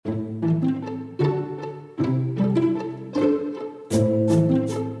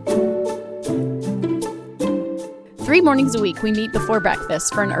2 mornings a week, we meet before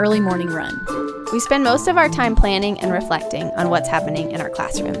breakfast for an early morning run. We spend most of our time planning and reflecting on what's happening in our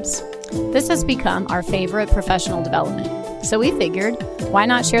classrooms. This has become our favorite professional development. So we figured, why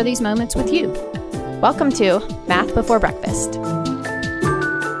not share these moments with you? Welcome to Math Before Breakfast.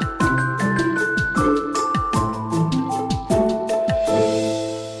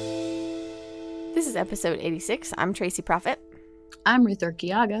 This is episode 86. I'm Tracy Prophet. I'm Ruth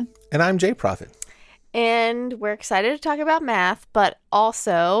Urquiaga. And I'm Jay Prophet. And we're excited to talk about math, but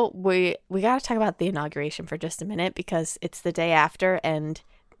also we got to talk about the inauguration for just a minute because it's the day after, and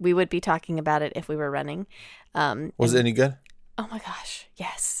we would be talking about it if we were running. Was it any good? Oh my gosh,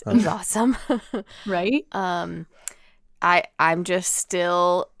 yes, it was awesome. Right? I'm just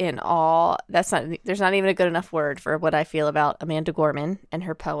still in awe. There's not even a good enough word for what I feel about Amanda Gorman and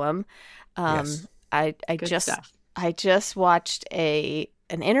her poem. Yes. I just watched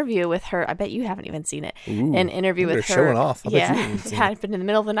an interview with her. I bet you haven't even seen it. Ooh, an interview with her. Showing off. Yeah, but in the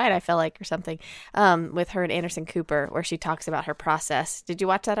middle of the night, I felt like, or something, with her and Anderson Cooper, where she talks about her process. Did you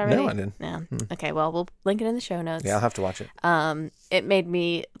watch that already? No, I didn't. No. Okay, well, we'll link it in the show notes. Yeah, I'll have to watch it. It made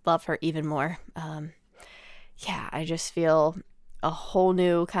me love her even more. I just feel a whole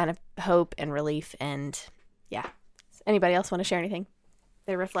new kind of hope and relief. And yeah, anybody else want to share anything?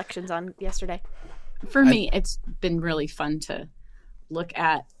 Their reflections on yesterday? For me, it's been really fun to look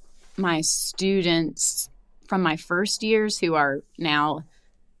at my students from my first years who are now,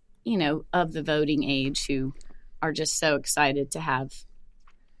 of the voting age, who are just so excited to have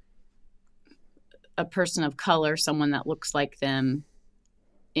a person of color, someone that looks like them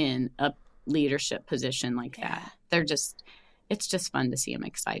in a leadership position like that. It's just fun to see them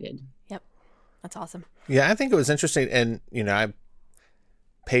excited. Yep. That's awesome. Yeah, I think it was interesting. And, I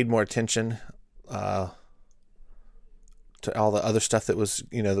paid more attention to all the other stuff that was,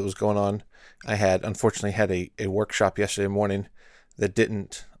 that was going on. I unfortunately had a workshop yesterday morning that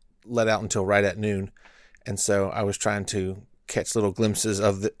didn't let out until right at noon. And so I was trying to catch little glimpses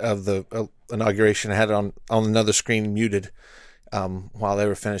of the inauguration. I had it on another screen muted while they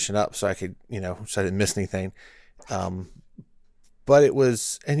were finishing up so I could, so I didn't miss anything. But it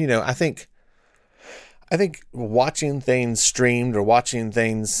was, and I think watching things streamed or watching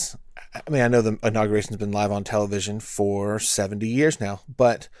things, I know the inauguration's been live on television for 70 years now,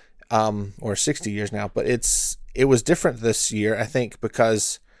 but or 60 years now, but it was different this year, I think,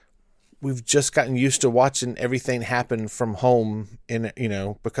 because we've just gotten used to watching everything happen from home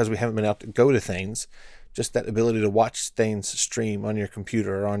because we haven't been able to go to things. Just that ability to watch things stream on your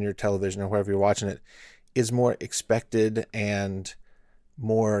computer or on your television or wherever you're watching it is more expected and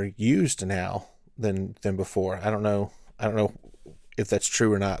more used now than before. I don't know if that's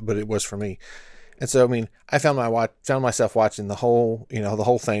true or not, but it was for me. And so, I found myself watching the whole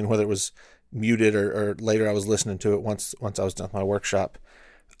thing, whether it was muted or later I was listening to it once I was done with my workshop.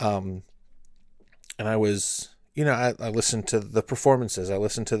 And I was, I listened to the performances. I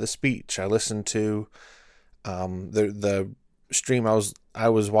listened to the speech. I listened to the stream I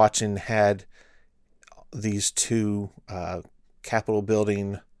was watching had these two Capitol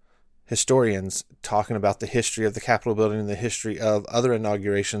building historians talking about the history of the Capitol building and the history of other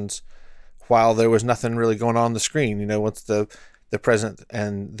inaugurations while there was nothing really going on the screen. Once the president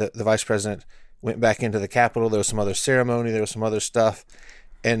and the vice president went back into the Capitol, there was some other ceremony, there was some other stuff.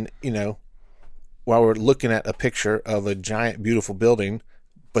 And, while we're looking at a picture of a giant, beautiful building,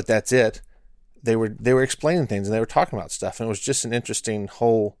 but that's it, they were explaining things and they were talking about stuff. And it was just an interesting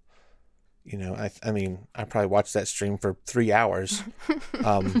whole, I probably watched that stream for 3 hours,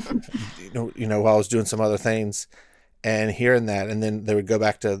 while I was doing some other things and hearing that. And then they would go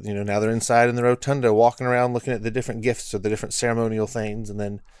back to, now they're inside in the rotunda walking around looking at the different gifts or the different ceremonial things. And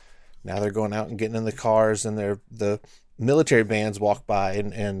then now they're going out and getting in the cars and the military bands walk by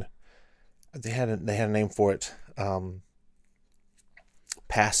and they had a name for it.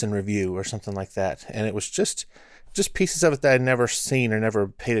 Pass and review or something like that. And it was just pieces of it that I'd never seen or never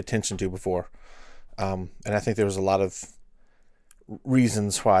paid attention to before. And I think there was a lot of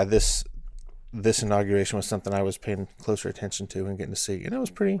reasons why this inauguration was something I was paying closer attention to and getting to see. And it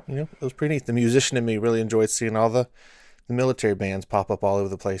was pretty, it was pretty neat. The musician in me really enjoyed seeing all the military bands pop up all over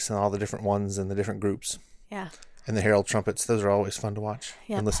the place and all the different ones and the different groups. Yeah. And the Herald trumpets. Those are always fun to watch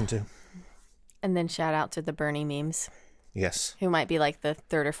and listen to. And then shout out to the Bernie memes. Yes. Who might be like the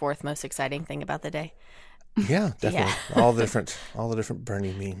third or fourth most exciting thing about the day. Yeah, definitely. Yeah. All the different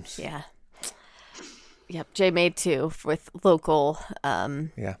Bernie memes. Yeah. Yep. Jay made 2 with local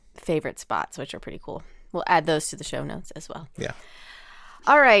favorite spots, which are pretty cool. We'll add those to the show notes as well. Yeah.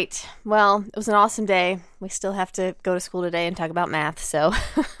 All right. Well, it was an awesome day. We still have to go to school today and talk about math. So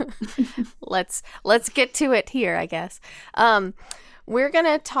let's get to it here, I guess. We're going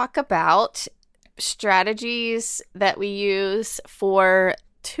to talk about strategies that we use for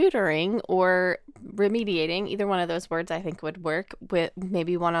tutoring or remediating. Either one of those words I think would work with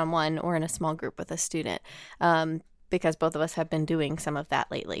maybe one-on-one or in a small group with a student, because both of us have been doing some of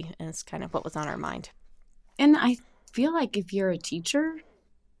that lately, and it's kind of what was on our mind. And I feel like if you're a teacher,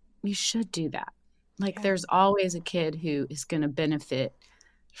 you should do that. Like there's always a kid who is going to benefit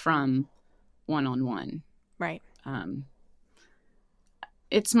from one-on-one. Right.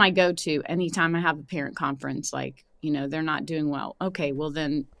 It's my go-to anytime I have a parent conference, like, they're not doing well. Okay, well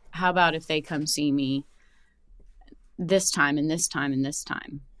then how about if they come see me this time and this time and this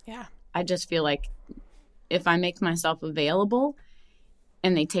time? Yeah. I just feel like if I make myself available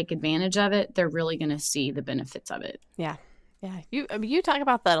and they take advantage of it, they're really going to see the benefits of it. Yeah. Yeah. You talk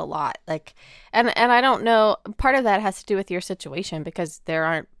about that a lot. Like, and I don't know, part of that has to do with your situation because there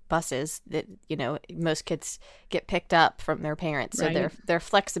aren't buses that, most kids get picked up from their parents. So Right. their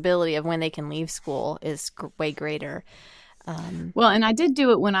flexibility of when they can leave school is way greater. Well, and I did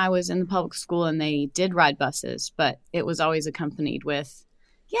do it when I was in the public school and they did ride buses, but it was always accompanied with,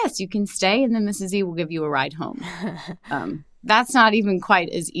 yes, you can stay and then Mrs. E will give you a ride home. That's not even quite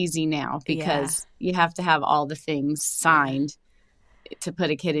as easy now because you have to have all the things signed to put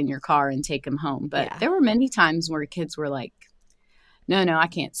a kid in your car and take him home. But there were many times where kids were like, no, I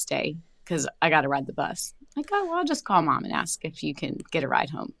can't stay because I got to ride the bus. Like, oh, well, I'll just call mom and ask if you can get a ride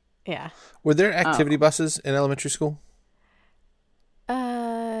home. Yeah. Were there activity buses in elementary school?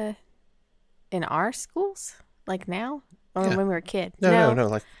 In our schools? Like now? Or Yeah. when we were kids? No.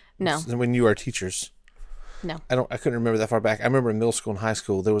 No. When you were teachers. No. I couldn't remember that far back. I remember in middle school and high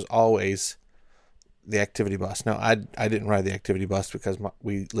school, there was always the activity bus. Now, I didn't ride the activity bus because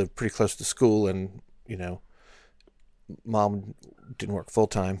we lived pretty close to school and, mom didn't work full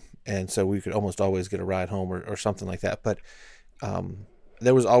time. And so we could almost always get a ride home or something like that. But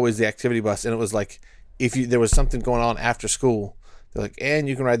there was always the activity bus. And it was like, there was something going on after school, they're like, and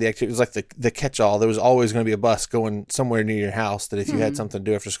you can ride the activity. It was like the catch-all. There was always going to be a bus going somewhere near your house that if you had something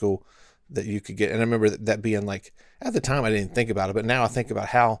to do after school that you could get. And I remember that being like, at the time I didn't think about it, but now I think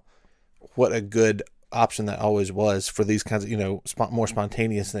about what a good option that always was for these kinds of, more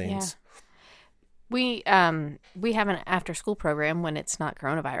spontaneous things. We have an after-school program when it's not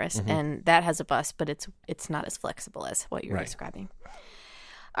coronavirus, and that has a bus, but it's not as flexible as what you're describing.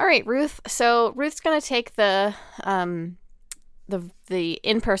 All right, Ruth. So Ruth's going to take the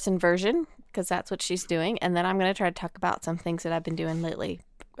in-person version because that's what she's doing, and then I'm going to try to talk about some things that I've been doing lately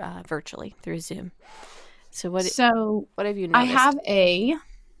virtually through Zoom. So what have you noticed? I have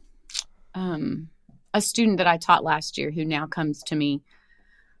a student that I taught last year who now comes to me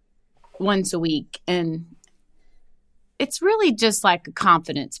once a week, and it's really just like a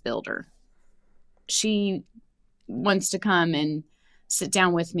confidence builder. She wants to come and sit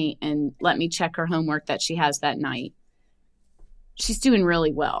down with me and let me check her homework that she has that night. She's doing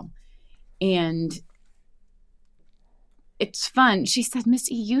really well. And it's fun. She said,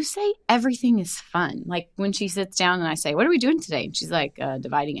 Miss E, you say everything is fun. Like when she sits down and I say, what are we doing today? And she's like,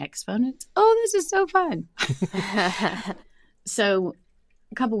 dividing exponents. Oh, this is so fun. So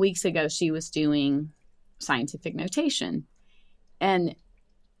a couple weeks ago, she was doing scientific notation. And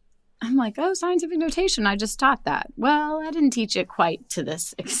I'm like, oh, scientific notation. I just taught that. Well, I didn't teach it quite to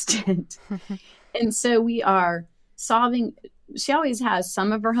this extent. And so we are solving. She always has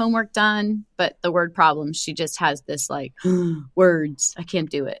some of her homework done, but the word problems, she just has this like, words, I can't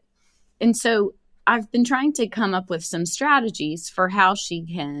do it. And so I've been trying to come up with some strategies for how she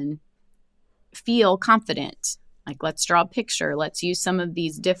can feel confident. Like, let's draw a picture. Let's use some of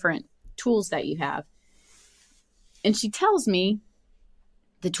these different tools that you have. And she tells me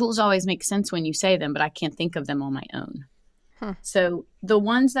the tools always make sense when you say them, but I can't think of them on my own. So the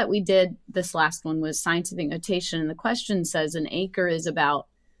ones that we did, this last one was scientific notation. And the question says an acre is about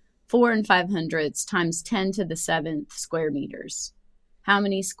 4 500 times 10 to the 7th square meters. How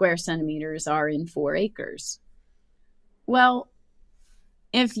many square centimeters are in 4 acres? Well,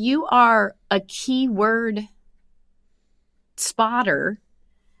 if you are a keyword spotter,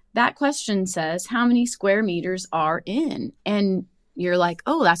 that question says how many square meters are in? And you're like,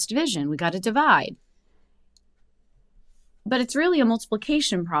 oh, that's division. We got to divide. But it's really a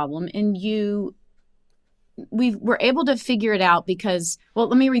multiplication problem, and we were able to figure it out because, well,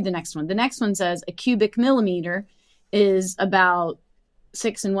 let me read the next one. The next one says a cubic millimeter is about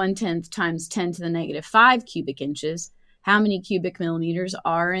 6 1/10 times 10 to the negative 5 cubic inches. How many cubic millimeters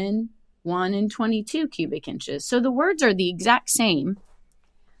are in 1 22 cubic inches? So the words are the exact same,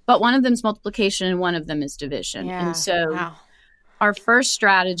 but one of them is multiplication and one of them is division. Yeah. And so Wow. our first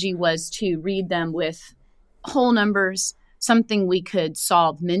strategy was to read them with whole numbers, something we could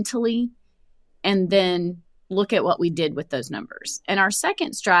solve mentally, and then look at what we did with those numbers. And our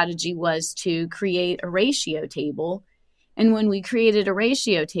second strategy was to create a ratio table. And when we created a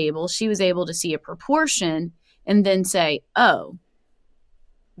ratio table, she was able to see a proportion and then say, oh,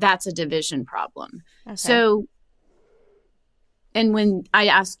 that's a division problem. Okay. So, and when I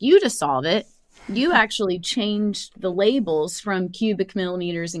asked you to solve it, you actually changed the labels from cubic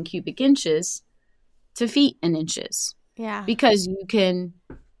millimeters and cubic inches to feet and inches, Yeah. because you can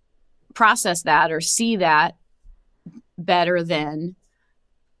process that or see that better than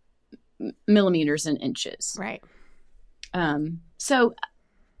millimeters and inches. Right. So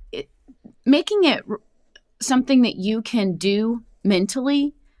making it something that you can do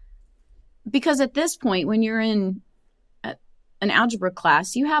mentally, because at this point, when you're in an algebra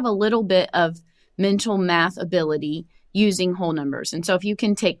class, you have a little bit of mental math ability using whole numbers. And so if you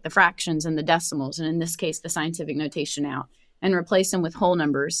can take the fractions and the decimals, and in this case, the scientific notation out, and replace them with whole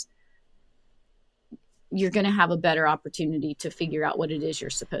numbers, you're going to have a better opportunity to figure out what it is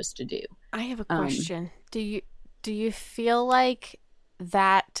you're supposed to do. I have a question. Do you feel like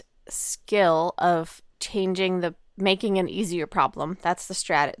that skill of making an easier problem, that's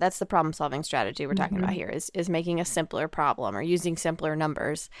the problem solving strategy we're talking about here, is making a simpler problem or using simpler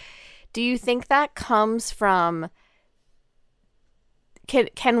numbers. Do you think that comes from,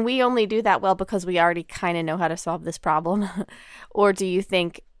 can we only do that well because we already kind of know how to solve this problem? Or do you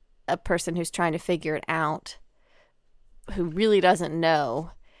think a person who's trying to figure it out, who really doesn't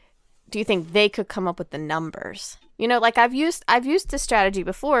know, do you think they could come up with the numbers? You know, like I've used this strategy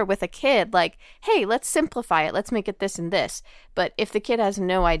before with a kid, like, hey, let's simplify it. Let's make it this and this. But if the kid has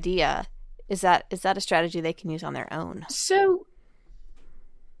no idea, is that a strategy they can use on their own? So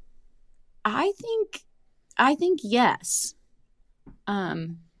I think yes.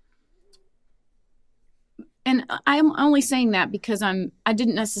 And I'm only saying that because I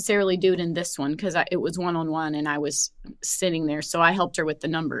didn't necessarily do it in this one because it was one-on-one and I was sitting there. So I helped her with the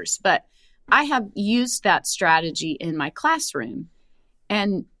numbers. But I have used that strategy in my classroom.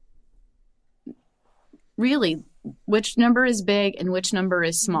 And really, which number is big and which number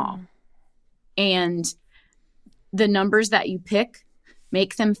is small. And the numbers that you pick,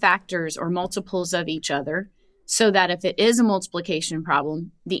 make them factors or multiples of each other so that if it is a multiplication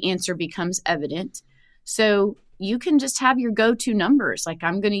problem, the answer becomes evident. So you can just have your go-to numbers. Like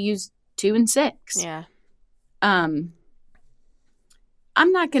I'm going to use 2 and 6. Yeah.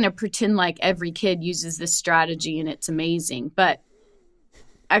 I'm not going to pretend like every kid uses this strategy and it's amazing, but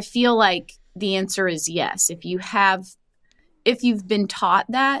I feel like the answer is yes. If you've been taught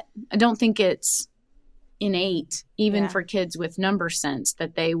that, I don't think it's innate, even for kids with number sense,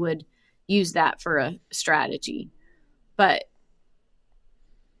 that they would use that for a strategy. But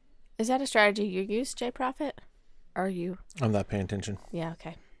is that a strategy you use, Jay Prophet? Are you? I'm not paying attention. Yeah,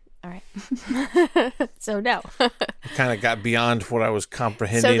 okay. All right. So no. Kind of got beyond what I was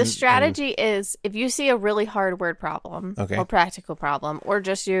comprehending. So the strategy is if you see a really hard word problem or practical problem, or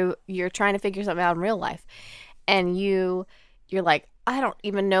just you're trying to figure something out in real life, and you're like, I don't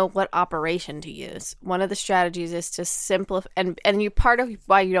even know what operation to use. One of the strategies is to simplify, and you part of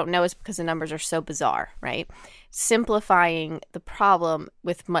why you don't know is because the numbers are so bizarre, right? Simplifying the problem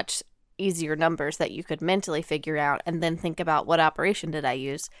with much easier numbers that you could mentally figure out, and then think about what operation did I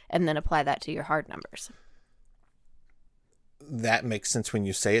use, and then apply that to your hard numbers. That makes sense when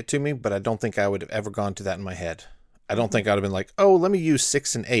you say it to me, but I don't think I would have ever gone to that in my head. I don't think I would have been like, oh, let me use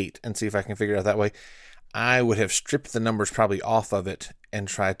 6 and 8 and see if I can figure it out that way. I would have stripped the numbers probably off of it and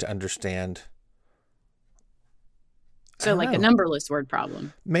tried to understand. So like a numberless word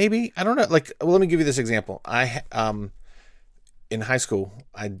problem. Maybe. I don't know. Like, well, let me give you this example. In high school,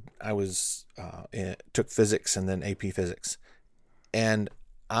 I was took physics and then AP physics, and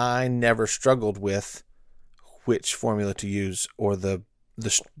I never struggled with which formula to use or the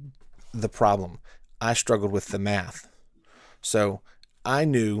problem. I struggled with the math, so I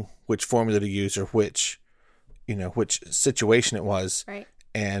knew which formula to use or which situation it was. Right.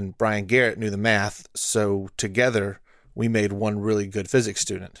 And Brian Garrett knew the math, so together we made one really good physics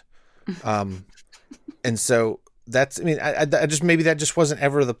student. And so. That's, I mean, I just, maybe that just wasn't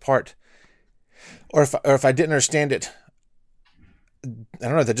ever the part, or if I didn't understand it, I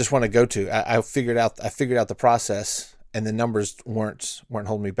don't know, that just want to go to, I figured out the process, and the numbers weren't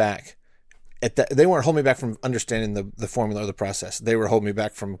holding me back. They weren't holding me back from understanding the formula or the process. They were holding me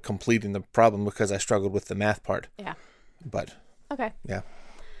back from completing the problem because I struggled with the math part. Yeah. But. Okay. Yeah.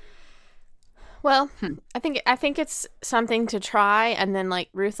 Well, I think it's something to try, and then like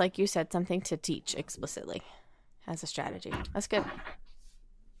Ruth, like you said, something to teach explicitly as a strategy. That's good.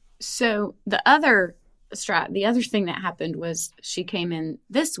 So the other thing that happened was she came in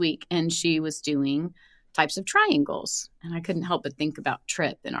this week and she was doing types of triangles, and I couldn't help but think about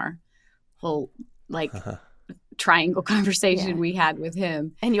Trip and our whole like triangle conversation we had with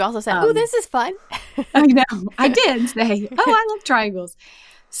him. And you also said, "Oh, this is fun." I know. I did say, "Oh, I love triangles."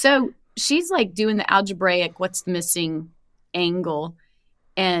 So she's like doing the algebraic, what's the missing angle?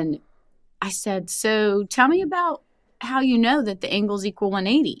 And I said, "So tell me about how you know that the angles equal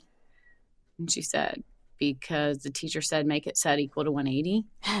 180." And she said, "Because the teacher said make it set equal to 180.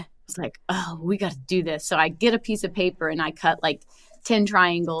 I was like, "Oh, we got to do this." So I get a piece of paper and I cut like 10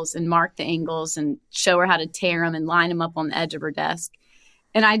 triangles and mark the angles and show her how to tear them and line them up on the edge of her desk.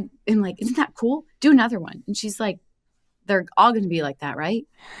 And I am like, "Isn't that cool? Do another one." And she's like, "They're all going to be like that, right?"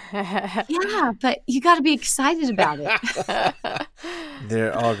 Yeah, but you got to be excited about it.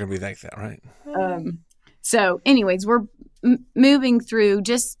 They're all going to be like that, right? So anyways, we're moving through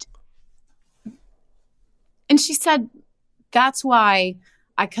just, and she said, "That's why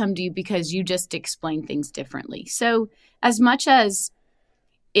I come to you, because you just explain things differently." So as much as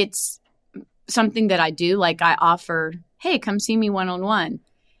it's something that I do, like I offer, "Hey, come see me one-on-one."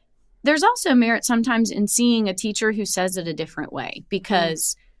 There's also merit sometimes in seeing a teacher who says it a different way,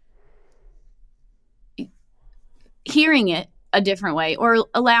 because hearing it a different way or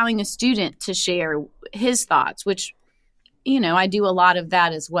allowing a student to share his thoughts, which, I do a lot of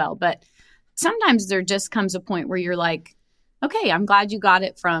that as well. But sometimes there just comes a point where you're like, "Okay, I'm glad you got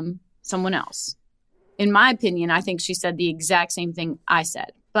it from someone else." In my opinion, I think she said the exact same thing I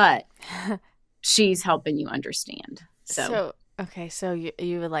said, but she's helping you understand. So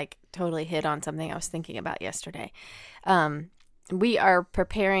you would like totally hit on something I was thinking about yesterday. We are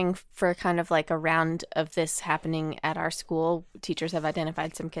preparing for kind of like a round of this happening at our school. Teachers have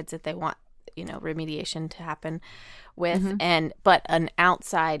identified some kids that they want, remediation to happen with, but an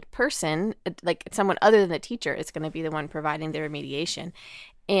outside person, like someone other than the teacher, is going to be the one providing the remediation.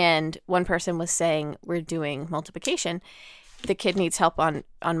 And one person was saying, "We're doing multiplication. The kid needs help on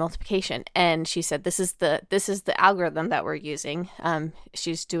multiplication." And she said, this is the algorithm that we're using.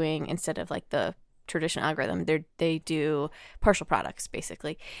 She's doing, instead of like the traditional algorithm, they do partial products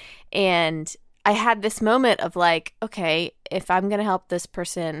basically. And I had this moment of like, okay, if I'm going to help this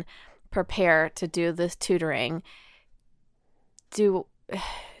person prepare to do this tutoring, do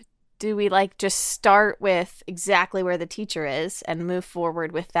we like just start with exactly where the teacher is and move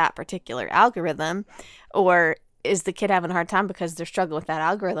forward with that particular algorithm? Or is the kid having a hard time because they're struggling with that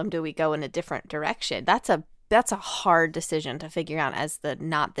algorithm? Do we go in a different direction? That's a hard decision to figure out as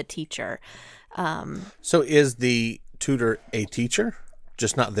not the teacher. So is the tutor a teacher,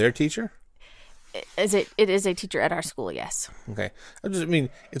 just not their teacher? It is a teacher at our school, yes. Okay. I mean,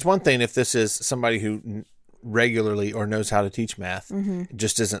 it's one thing if this is somebody who regularly or knows how to teach math,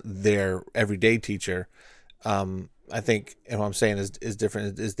 just isn't their everyday teacher. I think, and what I'm saying is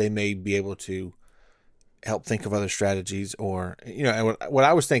different, is they may be able to help think of other strategies, or, and what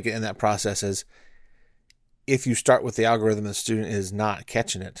I was thinking in that process is, if you start with the algorithm and the student is not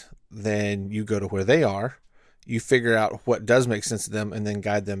catching it, then you go to where they are, you figure out what does make sense to them, and then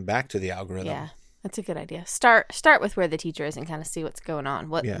guide them back to the algorithm. Yeah, that's a good idea. Start with where the teacher is and kind of see what's going on.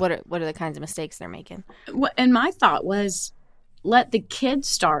 What are the kinds of mistakes they're making? And my thought was, let the kid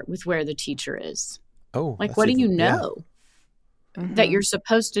start with where the teacher is. Oh, like, what do you know that you're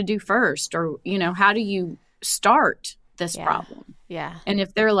supposed to do first? Or, how do you start this problem? Yeah. And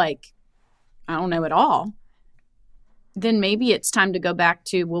if they're like, "I don't know at all," then maybe it's time to go back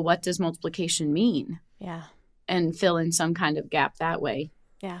to, well, what does multiplication mean? Yeah. And fill in some kind of gap that way.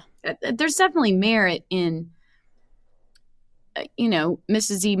 Yeah. There's definitely merit in,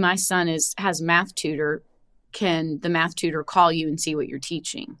 Mrs. E, my son has a math tutor. Can the math tutor call you and see what you're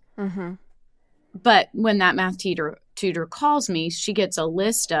teaching? Mm-hmm. But when that math tutor calls me, she gets a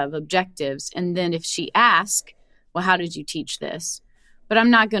list of objectives. And then if she asks, "Well, how did you teach this?" But I'm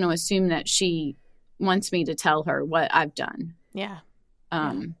not going to assume that she wants me to tell her what I've done. Yeah.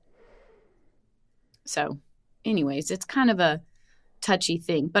 So anyways, it's kind of a touchy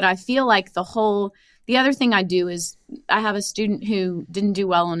thing. But I feel like the other thing I do is I have a student who didn't do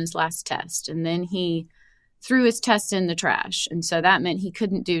well on his last test. And then he threw his test in the trash. And so that meant he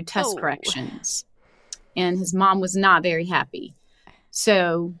couldn't do test corrections. And his mom was not very happy.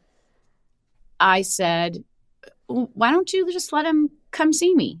 So I said, "Why don't you just let him come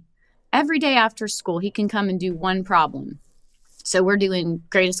see me? Every day after school, he can come and do one problem." So we're doing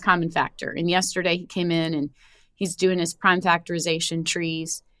greatest common factor. And yesterday he came in and he's doing his prime factorization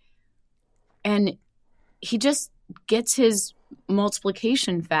trees. And he just gets his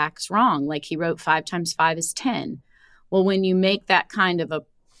multiplication facts wrong. Like he wrote 5 times 5 is 10. Well, when you make that kind of a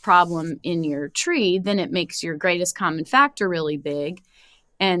problem in your tree, then it makes your greatest common factor really big.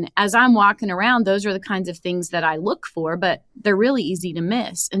 And as I'm walking around, those are the kinds of things that I look for, but they're really easy to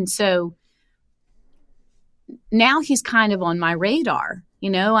miss. And so now he's kind of on my radar.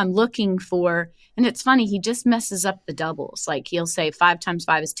 I'm looking for, and it's funny, he just messes up the doubles. Like he'll say 5 times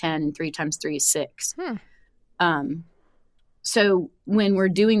 5 is 10 and 3 times 3 is 6. So when we're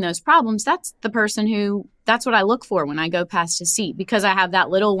doing those problems, that's what I look for when I go past his seat, because I have that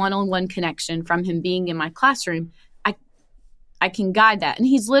little one-on-one connection from him being in my classroom. I can guide that. And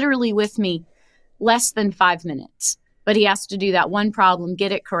he's literally with me less than 5 minutes, but he has to do that one problem,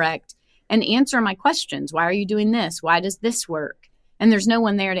 get it correct, and answer my questions. Why are you doing this? Why does this work? And there's no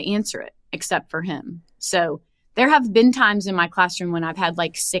one there to answer it except for him. So there have been times in my classroom when I've had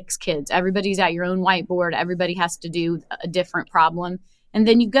like 6 kids. Everybody's at your own whiteboard. Everybody has to do a different problem. And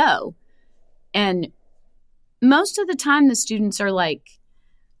then you go. And most of the time the students are like,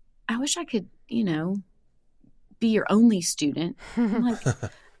 I wish I could, be your only student. I'm like,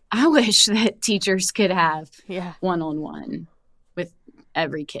 I wish that teachers could have one-on-one with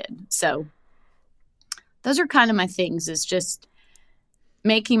every kid. So those are kind of my things, is just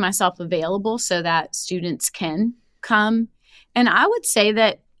making myself available so that students can come. And I would say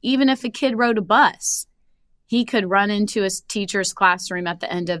that even if a kid rode a bus, he could run into a teacher's classroom at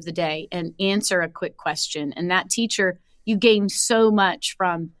the end of the day and answer a quick question. And that teacher, you gain so much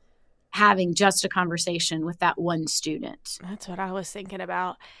from having just a conversation with that one student. That's what I was thinking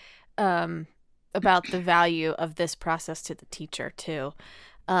about the value of this process to the teacher too.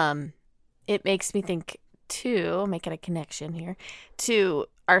 It makes me think too, making a connection here, to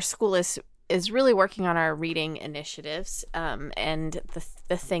our school is really working on our reading initiatives. And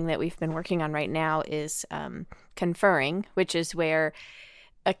the thing that we've been working on right now is conferring, which is where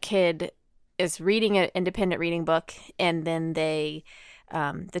a kid is reading an independent reading book, and then the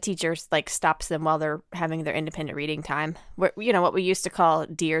teacher stops them while they're having their independent reading time. What we used to call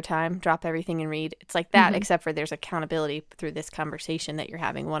deer time, drop everything and read. It's like that, except for there's accountability through this conversation that you're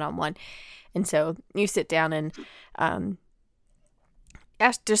having one-on-one. And so you sit down and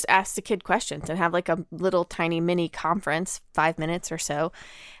ask the kid questions and have like a little tiny mini conference, 5 minutes or so.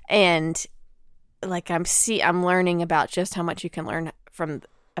 And like I'm learning about just how much you can learn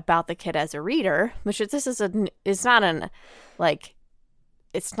about the kid as a reader, which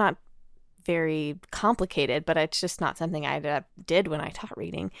it's not very complicated, but it's just not something I did when I taught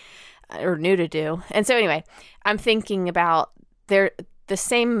reading or knew to do. And so anyway, I'm thinking about the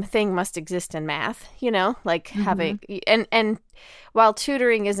same thing must exist in math, having, and while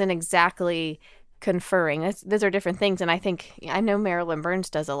tutoring isn't exactly conferring, those are different things. And I know Marilyn Burns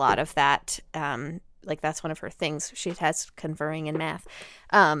does a lot of that. That's one of her things. She has conferring in math.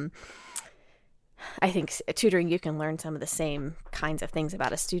 I think tutoring, you can learn some of the same kinds of things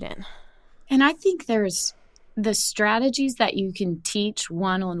about a student. And I think there's the strategies that you can teach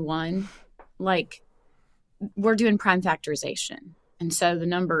one-on-one, like we're doing prime factorization. And so the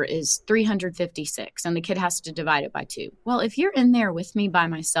number is 356, and the kid has to divide it by 2. Well, if you're in there with me by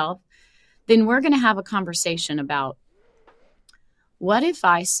myself, then we're going to have a conversation about, what if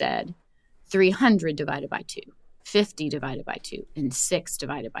I said 300 divided by 2, 50 divided by 2, and 6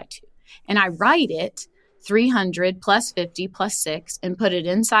 divided by 2? And I write it 300 plus 50 plus 6 and put it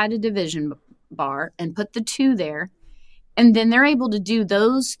inside a division bar and put the 2 there. And then they're able to do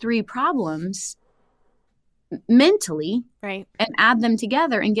those 3 problems mentally, right, and add them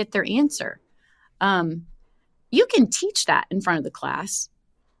together and get their answer. You can teach that in front of the class,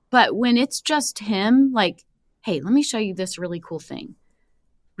 but when it's just him, like, hey, let me show you this really cool thing.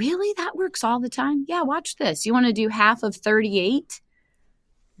 Really? That works all the time? Yeah, watch this. You want to do half of 38?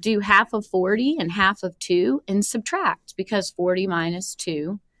 Do half of 40 and half of 2 and subtract, because 40 minus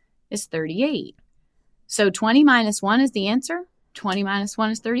 2 is 38. So 20 minus 1 is the answer. 20 minus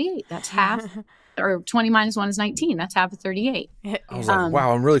 1 is 38. That's half. Or 20 minus 1 is 19. That's half of 38. I was like,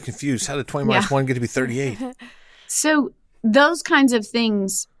 wow, I'm really confused. How did 20 minus 1 get to be 38? So those kinds of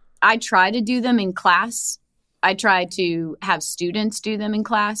things, I try to do them in class. I try to have students do them in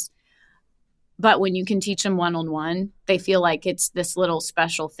class. But when you can teach them one-on-one, they feel like it's this little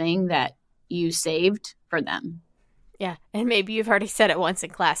special thing that you saved for them. Yeah. And maybe you've already said it once in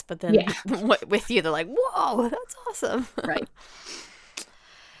class, but then with you, they're like, whoa, that's awesome. Right.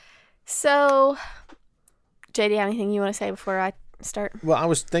 So, JD, anything you want to say before I start? Well, I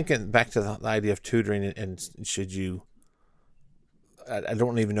was thinking back to the idea of tutoring, and should you, I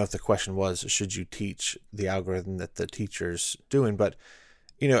don't even know if the question was, should you teach the algorithm that the teacher's doing? But,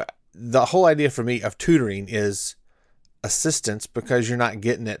 the whole idea for me of tutoring is assistance because you're not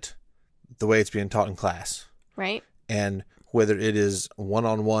getting it the way it's being taught in class. Right. And whether it is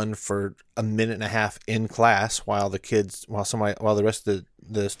one-on-one for a minute and a half in class while the rest of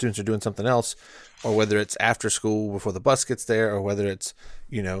the students are doing something else, or whether it's after school before the bus gets there, or whether it's,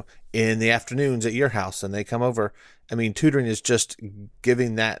 in the afternoons at your house and they come over. I mean, tutoring is just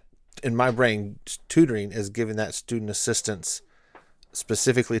giving that, in my brain, tutoring is giving that student assistance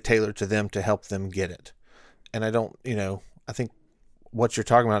specifically tailored to them to help them get it. And I think what you're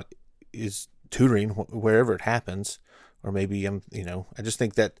talking about is tutoring wherever it happens, or maybe, I just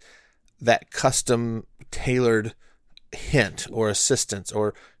think that custom tailored hint or assistance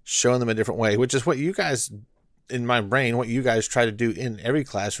or showing them a different way, which is what you guys, in my brain, what you guys try to do in every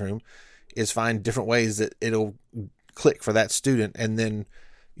classroom is find different ways that it'll click for that student. And then,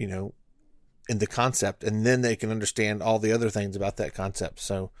 in the concept, and then they can understand all the other things about that concept.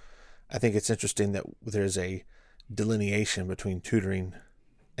 So I think it's interesting that there's a delineation between tutoring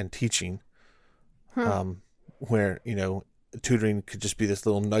and teaching, where, tutoring could just be this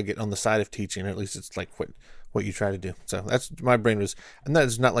little nugget on the side of teaching, or at least it's like what you try to do. So that's my brain was, and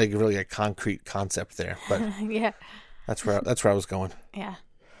that's not like really a concrete concept there, but yeah, that's where I was going. Yeah.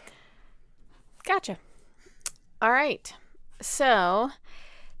 Gotcha. All right. So,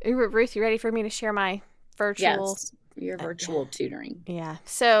 Ruth, you ready for me to share my virtual? Yes, your virtual tutoring. Yeah.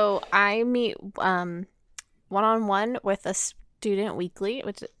 So I meet one-on-one with a student weekly,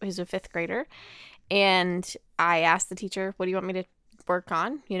 which is a 5th grader. And I asked the teacher, what do you want me to work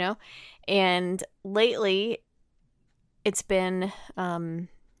on? And lately it's been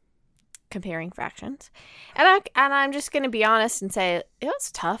comparing fractions. And I'm just going to be honest and say it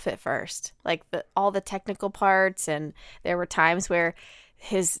was tough at first, like all the technical parts. And there were times where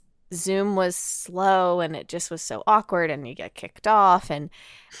his Zoom was slow and it just was so awkward and you get kicked off.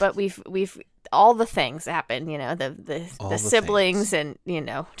 But we've all the things happen, the siblings things.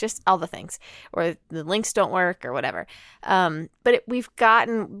 And, just all the things, or the links don't work or whatever. But we've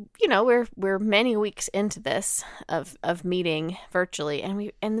gotten, we're many weeks into this of meeting virtually,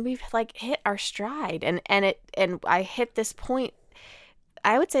 and we've like hit our stride, and I hit this point,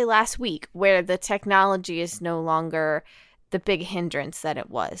 I would say last week, where the technology is no longer the big hindrance that it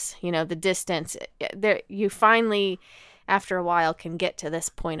was. The distance there, you finally, after a while, can get to this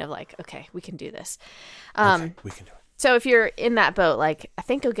point of like, okay, we can do this. Okay, we can do it. So if you're in that boat, like, I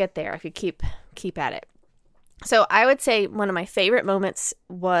think you'll get there if you keep at it. So I would say one of my favorite moments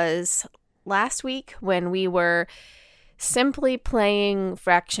was last week when we were simply playing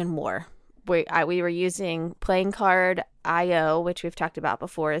Fraction War. We were using Playing Card IO, which we've talked about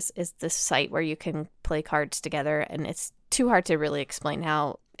before, is this site where you can play cards together, and it's too hard to really explain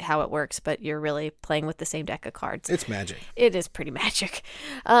how it works, but you're really playing with the same deck of cards. It's magic. It is pretty magic.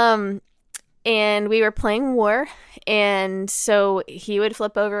 And we were playing War, and so he would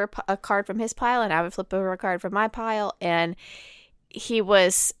flip over a card from his pile, and I would flip over a card from my pile, and he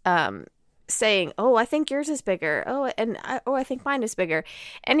was saying, oh, I think yours is bigger. I think mine is bigger.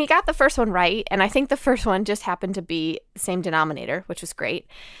 And he got the first one right, and I think the first one just happened to be the same denominator, which was great.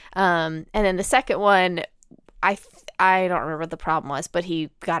 And then the second one, I don't remember what the problem was, but he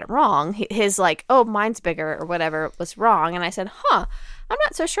got it wrong. His like, oh, mine's bigger or whatever was wrong. And I said, I'm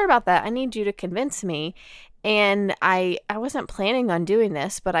not so sure about that. I need you to convince me. And I wasn't planning on doing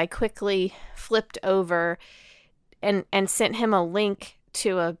this, but I quickly flipped over and sent him a link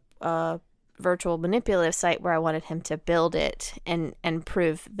to a virtual manipulative site where I wanted him to build it and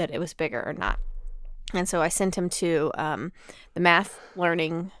prove that it was bigger or not. And so I sent him to the Math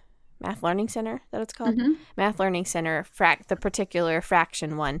Learning Center, that it's called? Mm-hmm. Math Learning Center, the particular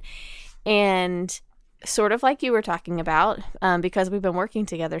fraction one. And sort of like you were talking about, because we've been working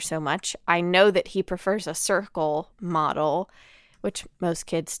together so much, I know that he prefers a circle model, which most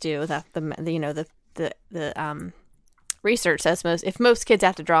kids do. The research says if most kids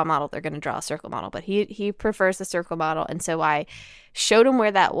have to draw a model, they're going to draw a circle model. But he prefers the circle model, and so I showed him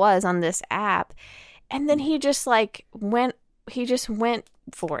where that was on this app, and then he just went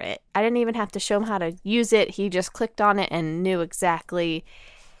for it. I didn't even have to show him how to use it. He just clicked on it and knew exactly.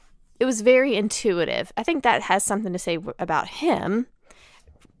 It was very intuitive. I think that has something to say about him,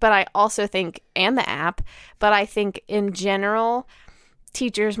 but I also think, and the app, but I think in general,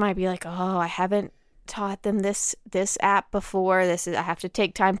 teachers might be like, oh, I haven't taught them this app before. I have to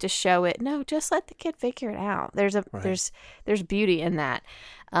take time to show it. No, just let the kid figure it out. There's beauty in that.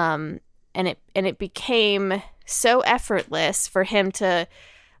 And it became so effortless for him to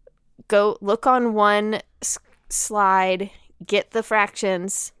go look on one slide, get the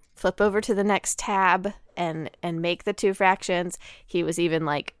fractions, flip over to the next tab, and make the two fractions. He was even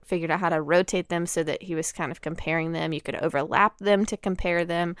like figured out how to rotate them so that he was kind of comparing them. You could overlap them to compare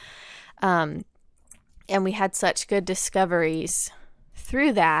them. And we had such good discoveries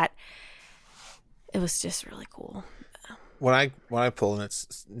through that. It was just really cool. When I pull, and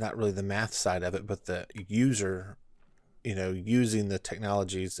it's not really the math side of it, but the user, using the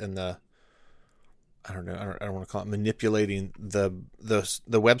technologies and the, I don't want to call it manipulating the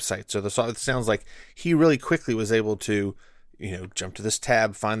websites or the software. It sounds like he really quickly was able to, jump to this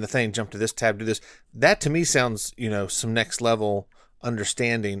tab, find the thing, jump to this tab, do this. That to me sounds, some next level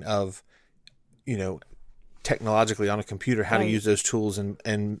understanding of, technologically on a computer, how to use those tools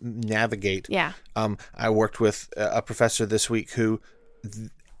and navigate. Yeah. I worked with a professor this week who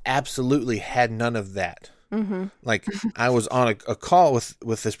absolutely had none of that. Mm-hmm. Like I was on a call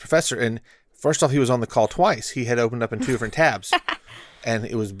with this professor, and first off, he was on the call twice. He had opened up in two different tabs, and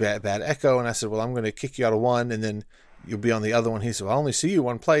it was bad echo. And I said, well, I'm going to kick you out of one, and then you'll be on the other one. He said, well, I only see you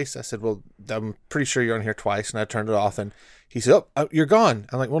one place. I said, well, I'm pretty sure you're on here twice. And I turned it off, and he said, oh, you're gone.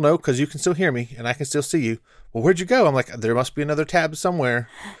 I'm like, well, no, because you can still hear me, and I can still see you. Well, where'd you go? I'm like, there must be another tab somewhere.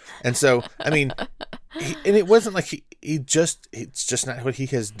 And so, I mean, and it wasn't like it's just not what he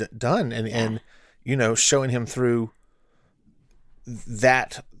has done. And showing him through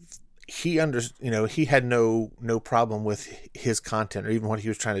that, he had no problem with his content or even what he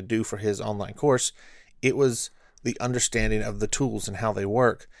was trying to do for his online course. It was the understanding of the tools and how they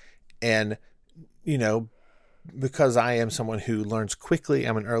work. And, because I am someone who learns quickly,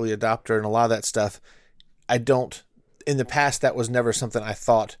 I'm an early adopter and a lot of that stuff, in the past, that was never something I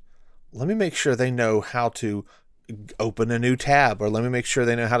thought, let me make sure they know how to open a new tab, or let me make sure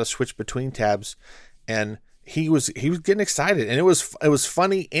they know how to switch between tabs. And he was getting excited, and it was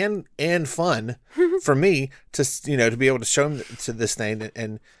funny and fun for me to be able to show him to this thing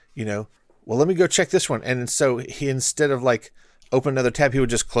and well, let me go check this one. And so he, instead of like open another tab, he would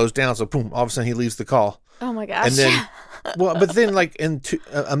just close down. So boom, all of a sudden he leaves the call. Oh my gosh. And then, but then like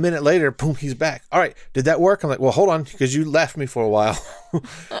a minute later, boom, he's back. All right, did that work? I'm like, well, hold on, because you left me for a while.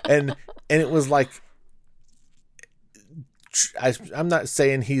 and it was like, I'm not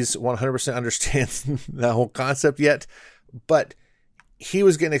saying he's 100% understands the whole concept yet, but he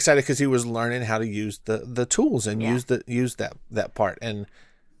was getting excited because he was learning how to use the tools and use that part. And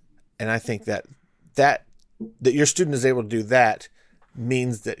I think that your student is able to do that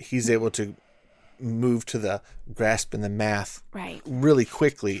means that he's able to move to the grasp and the math really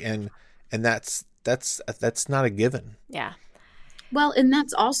quickly. And that's not a given. Yeah. Well, and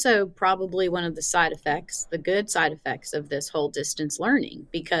that's also probably one of the side effects, the good side effects of this whole distance learning,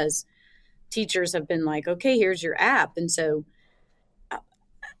 because teachers have been like, okay, here's your app. And so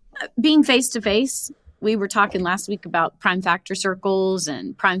being face-to-face, we were talking last week about prime factor circles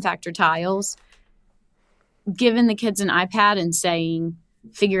and prime factor tiles. Giving the kids an iPad and saying,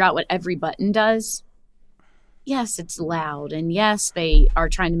 figure out what every button does. Yes, it's loud. And yes, they are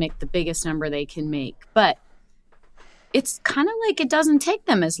trying to make the biggest number they can make. But it's kind of like it doesn't take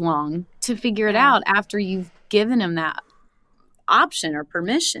them as long to figure it out after you've given them that option or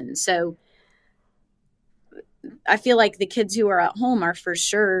permission. So I feel like the kids who are at home are for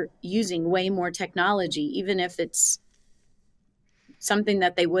sure using way more technology, even if it's something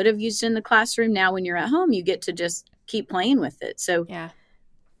that they would have used in the classroom. Now, when you're at home, you get to just keep playing with it. So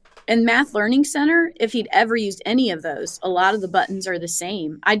in Math Learning Center, if he'd ever used any of those, a lot of the buttons are the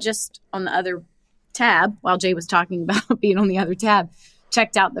same. I just, on the other tab, while Jay was talking about being on the other tab,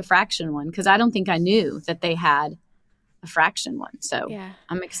 checked out the fraction one, because I don't think I knew that they had a fraction one. So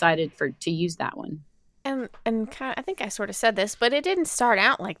I'm excited to use that one. And kind of, I think I sort of said this, but it didn't start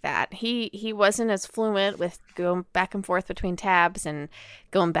out like that. He wasn't as fluent with going back and forth between tabs and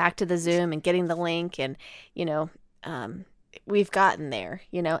going back to the Zoom and getting the link. And, we've gotten there.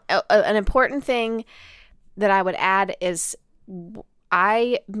 An important thing that I would add is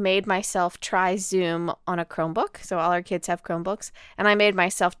I made myself try Zoom on a Chromebook. So all our kids have Chromebooks. And I made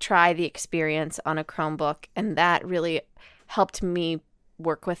myself try the experience on a Chromebook. And that really helped me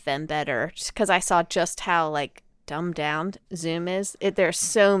work with them better, because I saw just how like dumbed down Zoom is. There's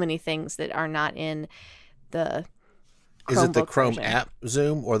so many things that are not in the Chromebook. Is it the Chrome version. app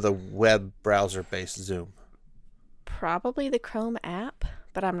Zoom or the web browser based Zoom? Probably the Chrome app,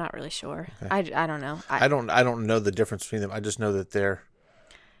 but I'm not really sure. Okay. I don't know. I don't know the difference between them. I just know that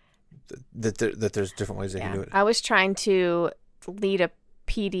that there's different ways they can do it. I was trying to lead a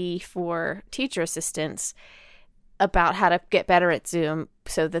PD for teacher assistants about how to get better at Zoom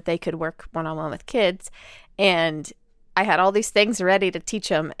so that they could work one-on-one with kids. And I had all these things ready to teach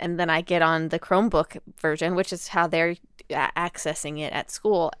them, and then I get on the Chromebook version, which is how they're accessing it at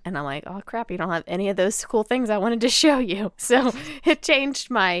school, and I'm like, oh crap, you don't have any of those cool things I wanted to show you. So it changed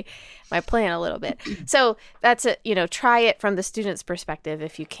my plan a little bit. So that's it. Try it from the student's perspective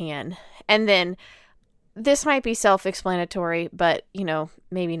if you can, and then this might be self-explanatory, but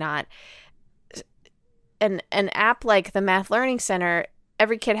maybe not. An app like the Math Learning Center,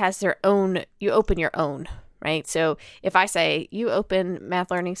 every kid has their own. You open your own, right? So if I say you open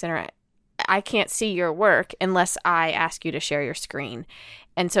Math Learning Center, I can't see your work unless I ask you to share your screen.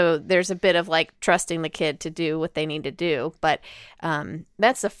 And so there's a bit of like trusting the kid to do what they need to do. But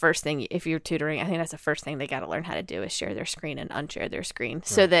that's the first thing. If you're tutoring, I think that's the first thing they got to learn how to do is share their screen and unshare their screen. Right.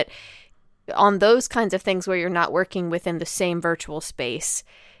 So that on those kinds of things where you're not working within the same virtual space,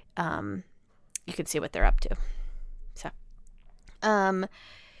 you can see what they're up to. So, and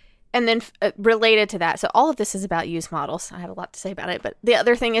then related to that, so all of this is about use models. I have a lot to say about it, but the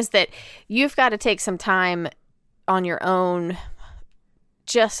other thing is that you've got to take some time on your own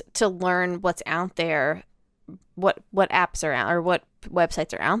just to learn what's out there, what apps are out, or what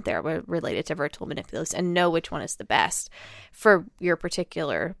websites are out there related to virtual manipulators, and know which one is the best for your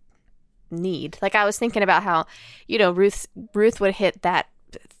particular need. Like I was thinking about how, Ruth would hit that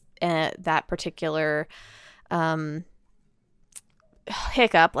particular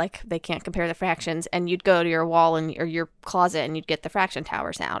hiccup, like they can't compare the fractions, and you'd go to your wall or your closet and you'd get the fraction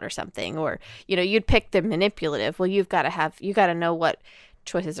towers out or something, or you'd pick the manipulative. Well, you got to know what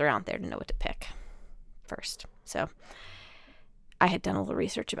choices are out there to know what to pick first. So I had done a little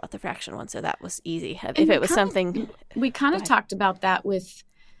research about the fraction one, so that was easy. If it was something, we kind of talked about that with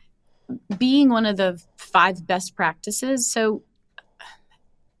being one of the 5 best practices. So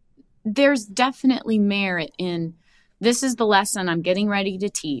there's definitely merit in, this is the lesson I'm getting ready to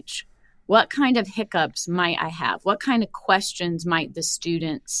teach. What kind of hiccups might I have? What kind of questions might the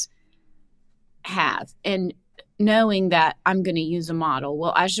students have? And knowing that I'm going to use a model,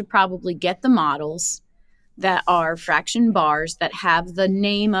 well, I should probably get the models that are fraction bars that have the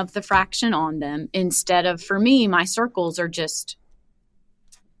name of the fraction on them, instead of, for me, my circles are just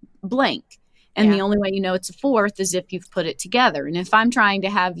blank. And the only way you know it's a fourth is if you've put it together. And if I'm trying to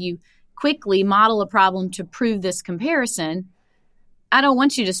have you quickly model a problem to prove this comparison, I don't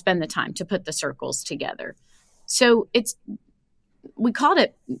want you to spend the time to put the circles together. So you called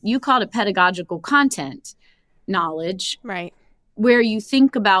it pedagogical content knowledge, right? Where you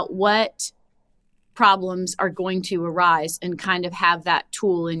think about what problems are going to arise and kind of have that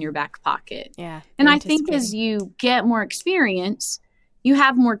tool in your back pocket. Yeah. And I think as you get more experience, you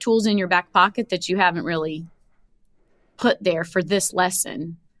have more tools in your back pocket that you haven't really put there for this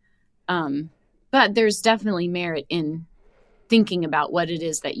lesson. But there's definitely merit in thinking about what it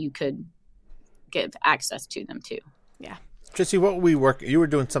is that you could give access to them to. Yeah. Tracy, you were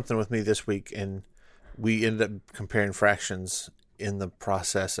doing something with me this week, and we ended up comparing fractions in the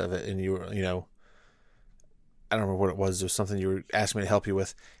process of it. And you were, I don't remember what it was. There was something you were asking me to help you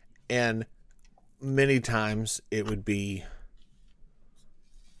with. And many times it would be,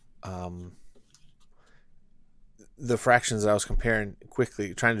 the fractions that I was comparing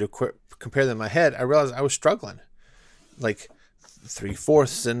quickly, trying to compare them in my head, I realized I was struggling. Like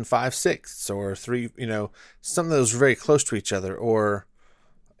 3/4 and 5/6, or some of those very close to each other, or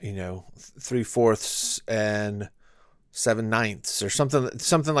 3/4 and 7/9, or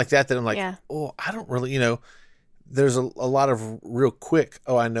something like that. That I'm like, oh, I don't really, there's a lot of real quick.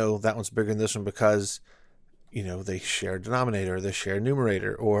 Oh, I know that one's bigger than this one because, they share a denominator, or they share a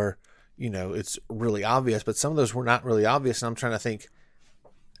numerator, or it's really obvious, but some of those were not really obvious. And I'm trying to think,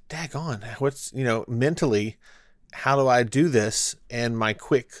 daggone, what's, mentally, how do I do this? And my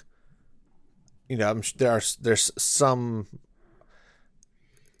quick, there's some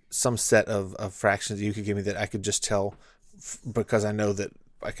set of fractions that you could give me that I could just tell because I know that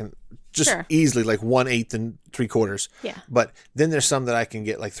I can just easily, like 1/8 and 3/4. Yeah. But then there's some that I can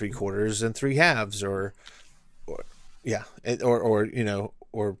get like 3/4 and 3/2, or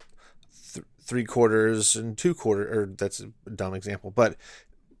 3/4 and 2/4, or that's a dumb example, but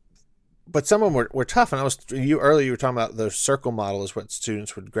some of them were tough. And you were talking about the circle model is what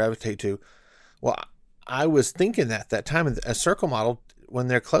students would gravitate to. Well, I was thinking that time, a circle model when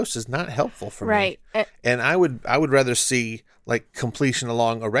they're close is not helpful for me. Right. And I would rather see like completion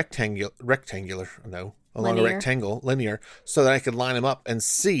along a rectangle, linear, so that I could line them up and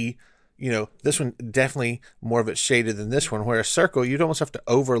see, this one definitely more of it's shaded than this one, where a circle, you'd almost have to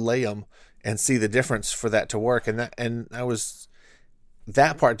overlay them and see the difference for that to work.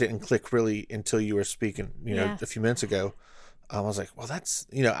 That part didn't click really until you were speaking, a few minutes ago. I was like, well, that's,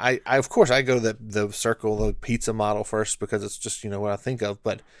 I of course I go to the circle, the pizza model first because it's just, what I think of,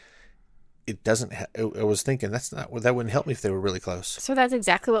 but it doesn't, I was thinking that wouldn't help me if they were really close. So that's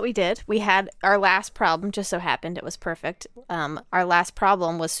exactly what we did. We had our last problem, just so happened it was perfect. Our last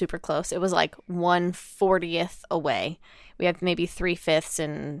problem was super close. It was like 1/40th away. We had maybe 3/5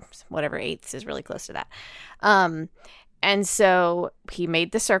 and whatever 1/8 is really close to that. And so he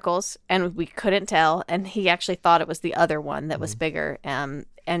made the circles and we couldn't tell. And he actually thought it was the other one that was bigger. And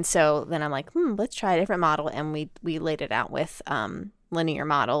so then I'm like, let's try a different model. And we laid it out with linear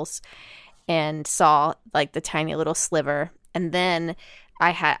models and saw like the tiny little sliver. And then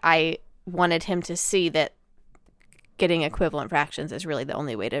I wanted him to see that getting equivalent fractions is really the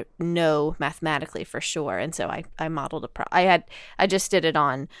only way to know mathematically for sure. And so I modeled I just did it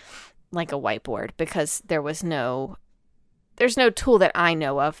on like a whiteboard because there's no tool that I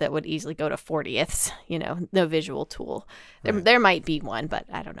know of that would easily go to 40ths, no visual tool. Right. There might be one, but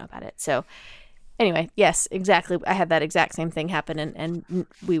I don't know about it. So anyway, yes, exactly. I had that exact same thing happen and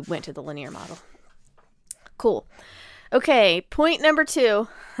we went to the linear model. Cool. Okay, point number 2.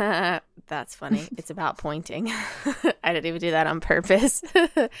 That's funny. It's about pointing. I didn't even do that on purpose.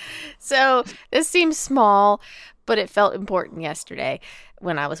 So this seems small, but it felt important yesterday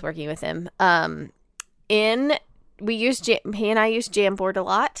when I was working with him. He and I use Jamboard a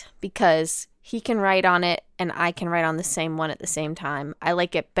lot because he can write on it and I can write on the same one at the same time. I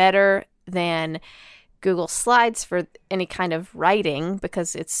like it better than Google Slides for any kind of writing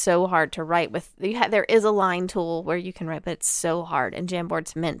because it's so hard to write with. There is a line tool where you can write, but it's so hard. And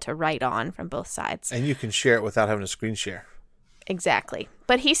Jamboard's meant to write on from both sides. And you can share it without having to screen share. Exactly.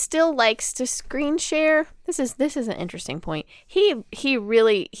 But he still likes to screen share. This is an interesting point. He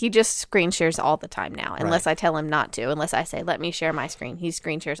just screen shares all the time now, unless I tell him not to, unless I say, let me share my screen. He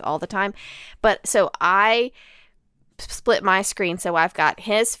screen shares all the time. But so I split my screen. So I've got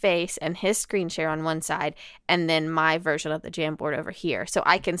his face and his screen share on one side and then my version of the Jamboard over here. So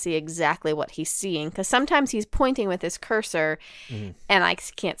I can see exactly what he's seeing because sometimes he's pointing with his cursor and I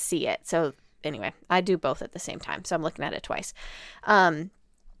can't see it. So anyway, I do both at the same time. So I'm looking at it twice.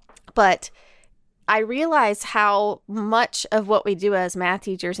 But I realize how much of what we do as math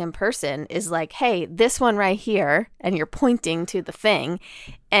teachers in person is like, hey, this one right here, and you're pointing to the thing.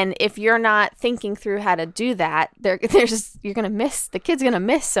 And if you're not thinking through how to do that, the kid's going to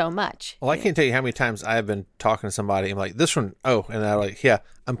miss so much. Well, I can't tell you how many times I've been talking to somebody and I'm like, this one, oh, and they're like, yeah,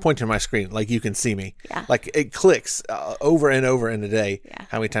 I'm pointing to my screen, like you can see me. Yeah. Like it clicks over and over in a day. Yeah.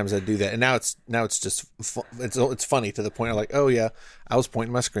 How many times I do that, and now it's just it's funny to the point of like, oh yeah, I was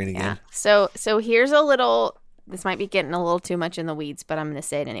pointing my screen again. Yeah. So here's a little. This might be getting a little too much in the weeds, but I'm going to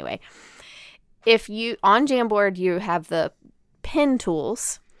say it anyway. If you on Jamboard you have the pen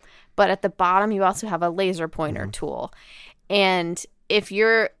tools, but at the bottom you also have a laser pointer tool, and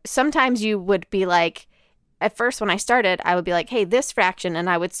sometimes you would be like. At first, when I started, I would be like, hey, this fraction, and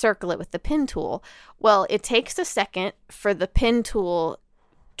I would circle it with the pen tool. Well, it takes a second for the pen tool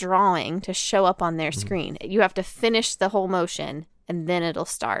drawing to show up on their screen. You have to finish the whole motion, and then it'll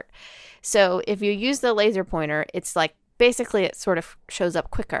start. So if you use the laser pointer, it's like, basically it sort of shows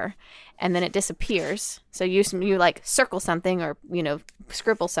up quicker, and then it disappears. So you like circle something or,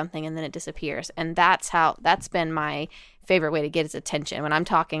 scribble something, and then it disappears. And that's been my favorite way to get his attention. When I'm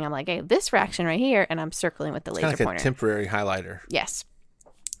talking, I'm like, hey, this fraction right here, and I'm circling with the laser pointer. Kind of like a temporary highlighter. Yes.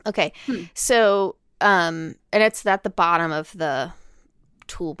 Okay. So, and it's at the bottom of the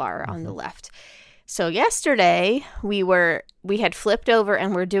toolbar on the left. So yesterday we had flipped over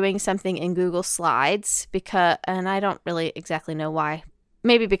and we're doing something in Google Slides and I don't really exactly know why.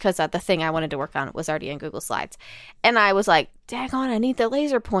 Maybe because the thing I wanted to work on was already in Google Slides. And I was like, daggone, I need the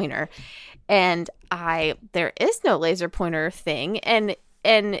laser pointer. And there is no laser pointer thing. And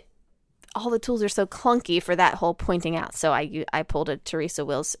all the tools are so clunky for that whole pointing out. So I pulled a Teresa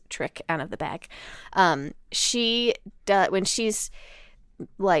Wills trick out of the bag. She does, when she's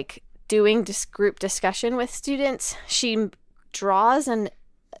like doing group discussion with students, she draws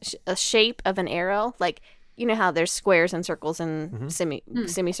a shape of an arrow, like, you know how there's squares and circles and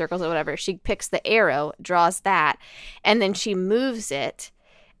semicircles or whatever. She picks the arrow, draws that, and then she moves it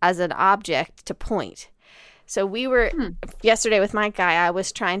as an object to point. So we were yesterday with my guy, I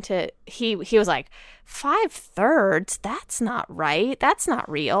was trying to, he was like, 5/3? That's not right. That's not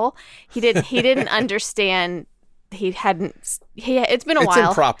real. He didn't understand. It's been a while. It's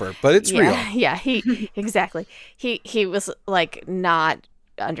improper, but it's real. Yeah, exactly. He was like not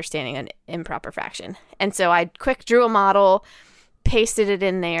understanding an improper fraction. And so I quick drew a model, pasted it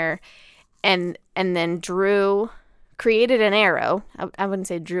in there, and then drew created an arrow. I wouldn't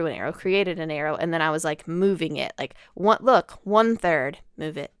say drew an arrow, created an arrow. And then I was like moving it, like, look, 1/3,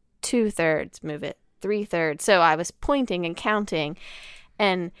 move it, 2/3, move it, 3/3. So I was pointing and counting.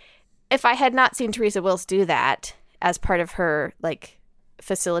 And if I had not seen Teresa Wills do that as part of her, like,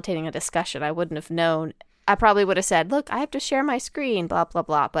 facilitating a discussion, I wouldn't have known. I probably would have said, look, I have to share my screen, blah, blah,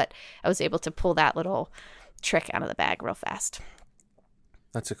 blah. But I was able to pull that little trick out of the bag real fast.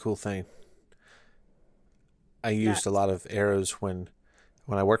 That's a cool thing. I used a lot of arrows when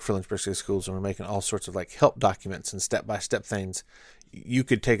I worked for Lynchburg City Schools, and we're making all sorts of like help documents and step-by-step things. You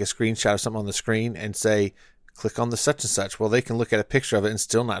could take a screenshot of something on the screen and say, click on the such and such. Well, they can look at a picture of it and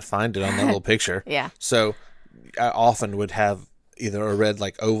still not find it on that little picture. Yeah. So I often would have either a red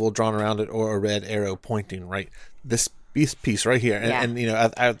like oval drawn around it or a red arrow pointing right this piece right here. And you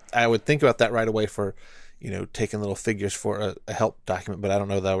know, I would think about that right away for, you know, taking little figures for a help document, but I don't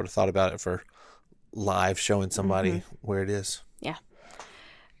know that I would have thought about it for live showing somebody where it is. Yeah.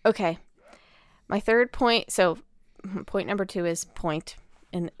 Okay. My third point. So point number 2 is point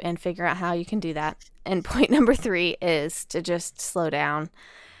and figure out how you can do that. And point number 3 is to just slow down.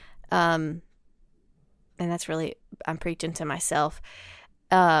 And that's really, I'm preaching to myself.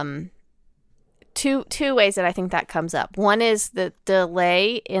 Two ways that I think that comes up. One is the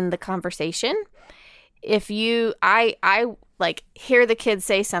delay in the conversation. If I like hear the kid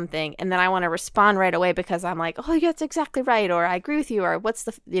say something and then I want to respond right away because I'm like, oh, that's exactly right. Or I agree with you. Or what's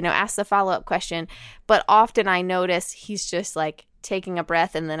the, ask the follow-up question. But often I notice he's just like taking a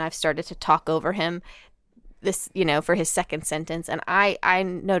breath and then I've started to talk over him this, for his second sentence. And I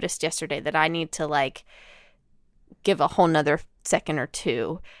noticed yesterday that I need to like give a whole nother second or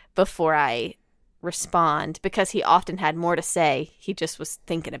two before I respond, because he often had more to say. He just was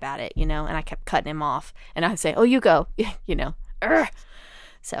thinking about it, and I kept cutting him off, and I would say, oh, you go,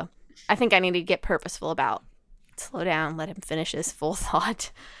 So I think I need to get purposeful about slow down, let him finish his full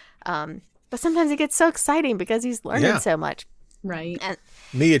thought. But sometimes it gets so exciting because he's learning so much. Right. And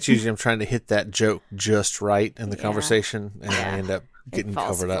me, it's usually I'm trying to hit that joke just right in the conversation, and I end up getting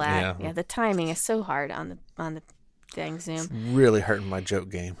covered flat. up. Yeah, the timing is so hard on the dang Zoom. It's really hurting my joke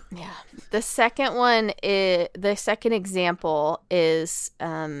game. Yeah. The second one is, the second example is,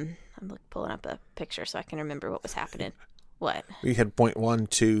 I'm pulling up a picture so I can remember what was happening. What? We had point 1,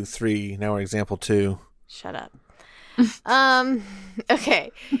 2, 3. Now we're example 2. Shut up.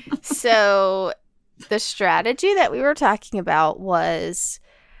 Okay. So the strategy that we were talking about was,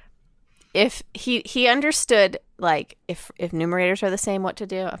 if he understood, like, if numerators are the same, what to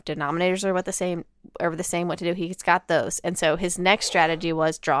do. If denominators are the same, what to do. He's got those. And so his next strategy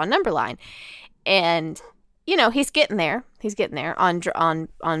was draw a number line. And, he's getting there. He's getting there on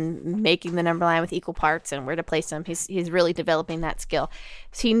making the number line with equal parts and where to place them. He's really developing that skill.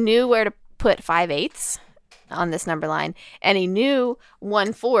 So he knew where to put 5/8 on this number line. And he knew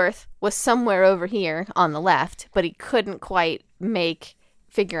 1/4 was somewhere over here on the left, but he couldn't quite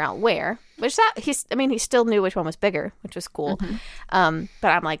figure out where, he still knew which one was bigger, which was cool. But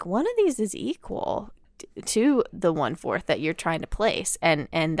I'm like, one of these is equal to the 1/4 that you're trying to place.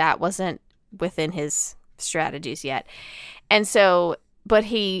 And that wasn't within his strategies yet. And so, but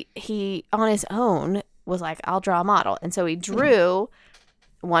he on his own was like, I'll draw a model. And so he drew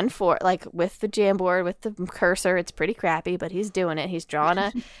 1/4, like with the Jamboard, with the cursor. It's pretty crappy, but he's doing it. He's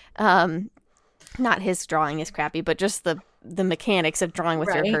drawing not his drawing is crappy, but just the mechanics of drawing with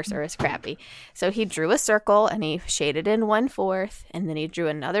your cursor is crappy. So he drew a circle and he shaded in 1/4, and then he drew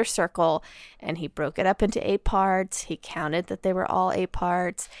another circle and he broke it up into 8 parts. He counted that they were all 8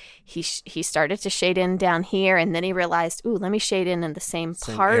 parts. He started to shade in down here, and then he realized, ooh, let me shade in the same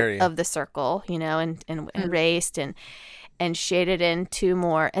part area of the circle, and erased and shaded in 2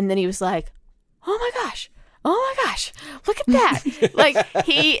 more. And then he was like, oh my gosh, look at that.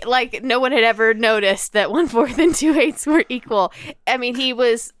 No one had ever noticed that 1/4 and 2/8 were equal. I mean, he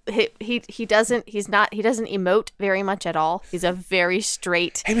doesn't emote very much at all. He's a very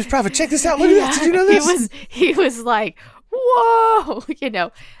straight. Hey, Miss Prophet, check this out. Look at that. Did you know this? He was like, whoa,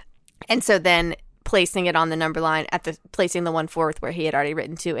 And so then placing it on the number line placing the 1/4 where he had already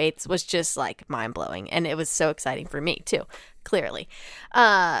written 2/8 was just like mind blowing. And it was so exciting for me too, clearly.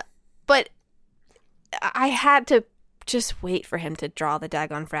 But I had to just wait for him to draw the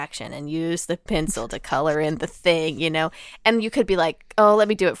daggone fraction and use the pencil to color in the thing, And you could be like, oh, let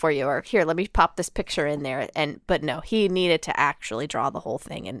me do it for you. Or here, let me pop this picture in there. But no, he needed to actually draw the whole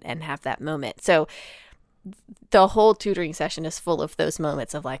thing and have that moment. So the whole tutoring session is full of those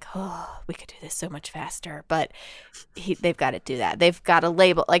moments of like, oh, we could do this so much faster. But they've got to do that. They've got to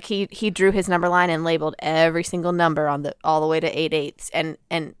label. Like he drew his number line and labeled every single number all the way to 8/8.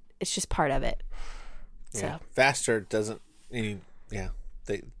 And it's just part of it. So faster doesn't mean,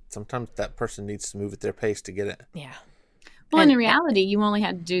 sometimes that person needs to move at their pace to get it. yeah. Well, in reality, you only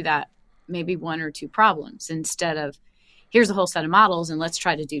had to do that maybe 1 or 2 problems instead of here's a whole set of models and let's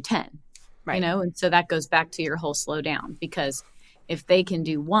try to do 10. Right. You know, and so that goes back to your whole slow down, because if they can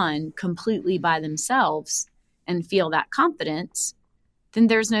do one completely by themselves and feel that confidence, then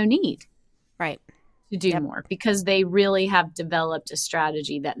there's no need Right. to do Yep. more, because they really have developed a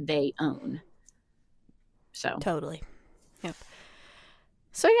strategy that they own. So Totally. Yep.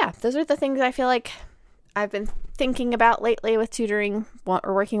 So yeah, those are the things I feel like I've been thinking about lately with tutoring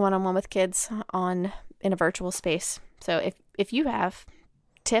or working one-on-one with kids in a virtual space. So if you have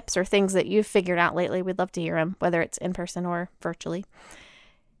tips or things that you've figured out lately, we'd love to hear them, whether it's in person or virtually.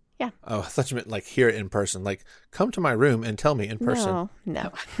 Oh, I thought you meant like hear it in person. Like, come to my room and tell me in person.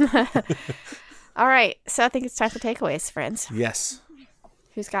 No. All right. So I think it's time for takeaways, friends. Yes.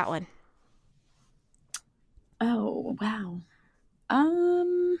 Who's got one? Oh, wow.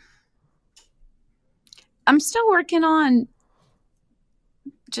 I'm still working on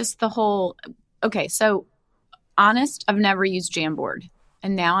just the whole, okay, so honest, I've never used Jamboard,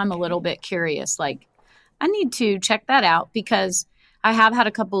 and now I'm a little bit curious. Like, I need to check that out, because I have had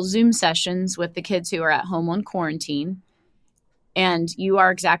a couple Zoom sessions with the kids who are at home on quarantine. And you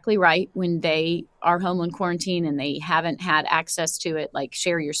are exactly right. When they are home on quarantine and they haven't had access to it, like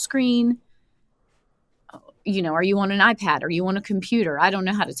share your screen. You know, are you on an iPad? Are you on a computer? I don't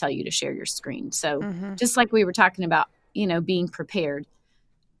know how to tell you to share your screen. So just like we were talking about, you know, being prepared,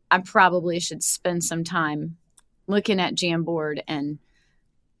 I probably should spend some time looking at Jamboard and,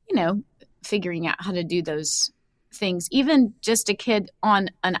 you know, figuring out how to do those things. Even just a kid on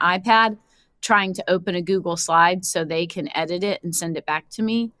an iPad trying to open a Google slide so they can edit it and send it back to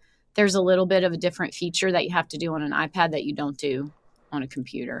me. There's a little bit of a different feature that you have to do on an iPad that you don't do on a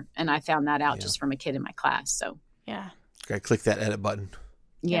computer. And I found that out just from a kid in my class. So yeah. Okay, click that edit button.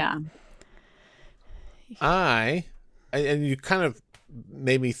 Yeah. And you kind of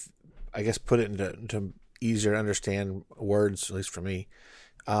made me, I guess, put it into easier to understand words, at least for me.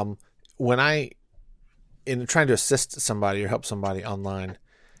 When in trying to assist somebody or help somebody online,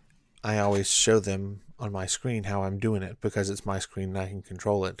 I always show them on my screen how I'm doing it, because it's my screen and I can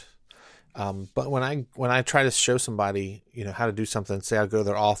control it. But when I try to show somebody, you know, how to do something, say I go to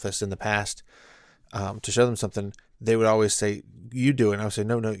their office in the past to show them something, they would always say, you do it. And I would say,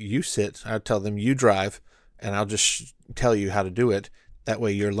 no, you sit. I'd tell them, you drive, and I'll just tell you how to do it. That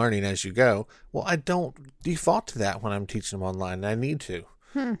way you're learning as you go. Well, I don't default to that when I'm teaching them online, and I need to.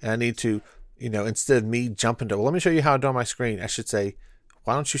 And I need to, you know, instead of me jumping to, well, let me show you how I do on my screen, I should say,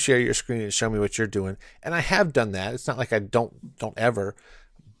 why don't you share your screen and show me what you're doing? And I have done that. It's not like I don't ever,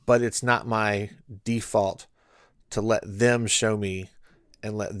 but it's not my default to let them show me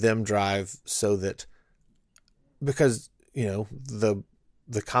and let them drive, so that, because, you know,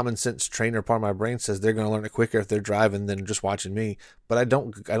 the common sense trainer part of my brain says they're going to learn it quicker if they're driving than just watching me. But I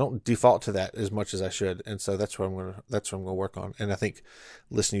don't default to that as much as I should. And so that's what I'm going to work on. And I think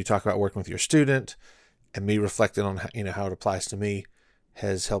listening to you talk about working with your student and me reflecting on, you know, how it applies to me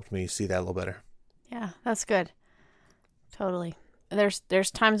has helped me see that a little better. Yeah, that's good. Totally.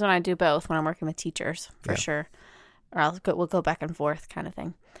 There's times when I do both when I'm working with teachers, for sure. Or we'll go back and forth kind of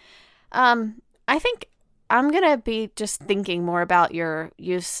thing. I think I'm going to be just thinking more about your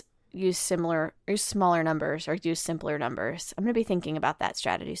use smaller numbers or use simpler numbers. I'm going to be thinking about that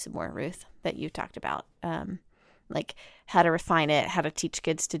strategy some more, Ruth, that you talked about. Like how to refine it, how to teach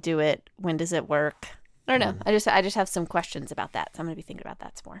kids to do it. When does it work? I don't know. I just have some questions about that. So I'm going to be thinking about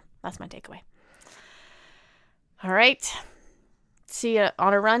that some more. That's my takeaway. All right. See you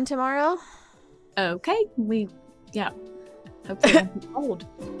on a run tomorrow. Okay. Hopefully won't be cold.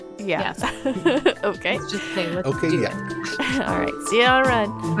 Yeah. Yes. Okay. Let's just say let's Okay, do yeah. it. All right. See you on a run.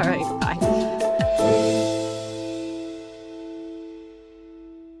 All right. Bye.